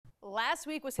Last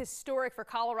week was historic for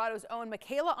Colorado's own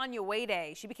Michaela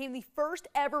Onyenwere. She became the first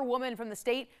ever woman from the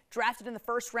state drafted in the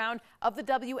first round of the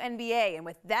WNBA. And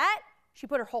with that, she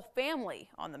put her whole family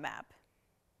on the map.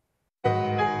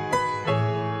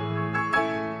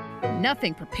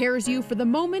 Nothing prepares you for the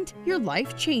moment your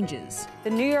life changes. The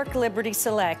New York Liberty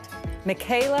select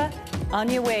Michaela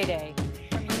Onyenwere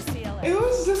from UCLA. It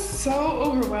was just so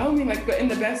overwhelming, but in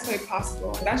the best way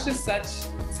possible. That's just such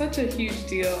a huge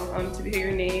deal to hear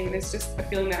your name, and it's just a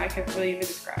feeling that I can't really even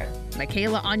describe.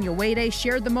 Michaela Onyenwere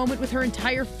shared the moment with her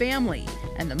entire family,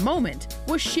 and the moment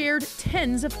was shared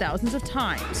tens of thousands of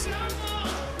times.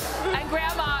 And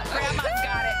Grandma's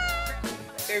got it.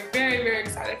 They're very, very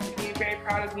excited for me, very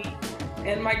proud of me.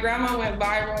 And my grandma went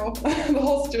viral. The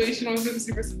whole situation was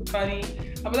super, super funny.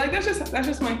 But that's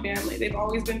just my family. They've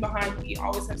always been behind me,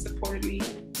 always have supported me.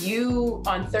 You,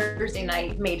 on Thursday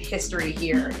night, made history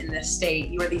here in this state.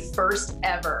 You were the first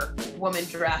ever woman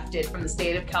drafted from the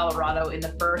state of Colorado in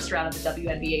the first round of the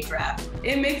WNBA draft.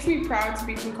 It makes me proud to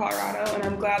be from Colorado, and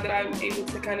I'm glad that I'm able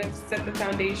to kind of set the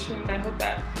foundation. I hope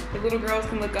that the little girls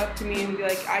can look up to me and be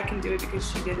like, I can do it because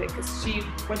she did it, because she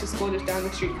went to school just down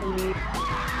the street from me.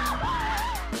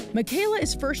 Michaela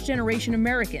is first-generation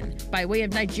American by way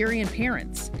of Nigerian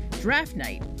parents. Draft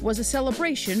night was a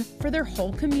celebration for their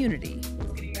whole community.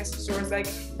 Getting messages like,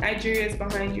 Nigeria is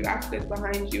behind you, Africa is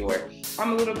behind you, or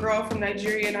I'm a little girl from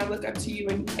Nigeria and I look up to you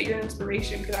and you're an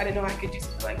inspiration because I didn't know I could do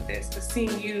something like this. But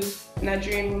seeing you, a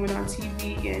Nigerian woman on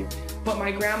TV, and what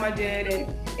my grandma did,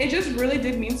 and it just really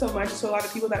did mean so much to a lot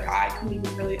of people that I couldn't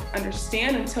even really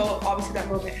understand until obviously that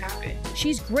moment happened.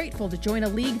 She's grateful to join a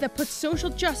league that puts social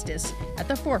justice at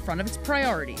the forefront of its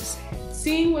priorities.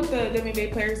 Seeing what the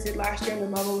WNBA players did last year in the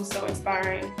bubble was so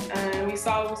inspiring. We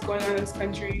saw what was going on in this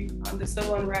country, the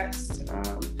civil unrest,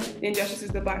 the injustices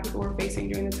that Black people were facing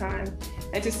during the time.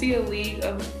 And to see a league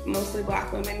of mostly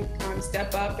Black women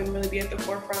step up and really be at the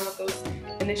forefront of those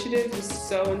initiatives was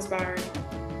so inspiring.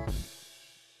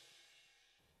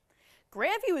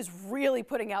 Grandview is really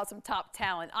putting out some top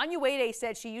talent. Onyenwere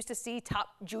said she used to see top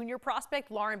junior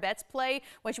prospect Lauren Betts play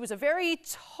when she was a very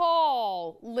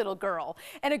tall little girl,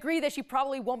 and agreed that she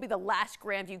probably won't be the last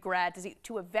Grandview grad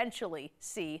to eventually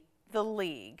see the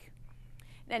league.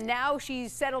 And now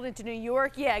she's settled into New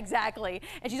York. Yeah, exactly.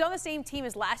 And she's on the same team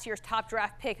as last year's top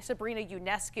draft pick, Sabrina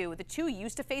Ionescu. The two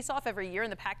used to face off every year in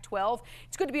the Pac-12.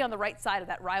 It's good to be on the right side of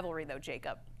that rivalry, though,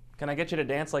 Jacob. Can I get you to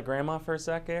dance like Grandma for a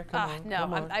sec here?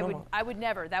 No, I would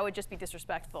never. That would just be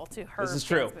disrespectful to her. This is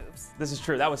true. Moves. This is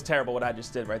true. That was terrible what I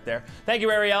just did right there. Thank you,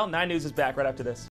 Ariel. 9 News is back right after this.